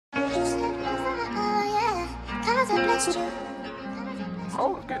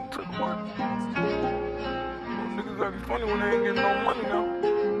Hoes getting took money. Niggas acting funny when they ain't getting no money now.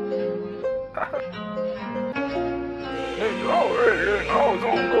 Nigga, already, I was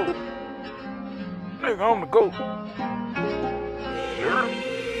on go. Nigga, I'm the GOAT.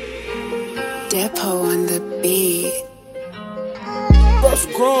 Depot on the beat. Scrap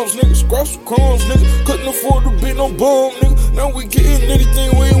some crumbs, nigga, scrap some crumbs, nigga. Couldn't afford to be no bum, nigga. Now we getting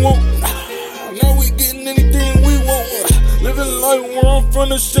anything we want. Now we getting anything we want. Living life where I'm from,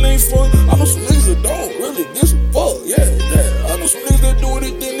 this shit ain't fun. I know some niggas that don't really give some fuck, yeah. I know some niggas that do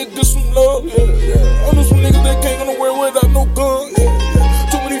anything to get some love, yeah. I know some niggas that can't go nowhere without no gun, yeah.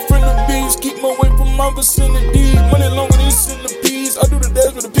 Too many frenemies, keep my way from my vicinity. Money longer than centipedes. I do the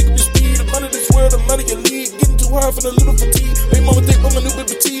dash with a pick up your speed. The money they swear, the money you lead. Getting too high for the little fatigue. Make mama think I'm a new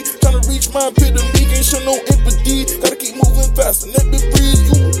baby T. Tryna reach my epitome, can't show no empathy. Gotta keep moving fast and let me breathe.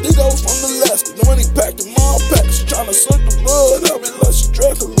 You think I was from Alaska, the money packed in my package. Tryna suck the blood, I be like she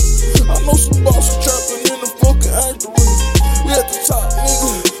Dracula. I know some bosses trapping in the fucking factory. We at the top,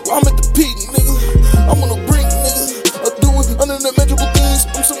 nigga. Well, I'm at the peak, nigga. I'm on the brink, nigga. I do it unimaginable things.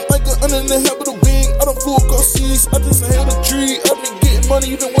 I'm something like an uninhabitable being. I don't flew across seas, I just inhaled a tree. I've been getting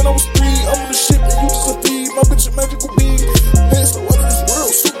money even when I was 3. I'm on the shit.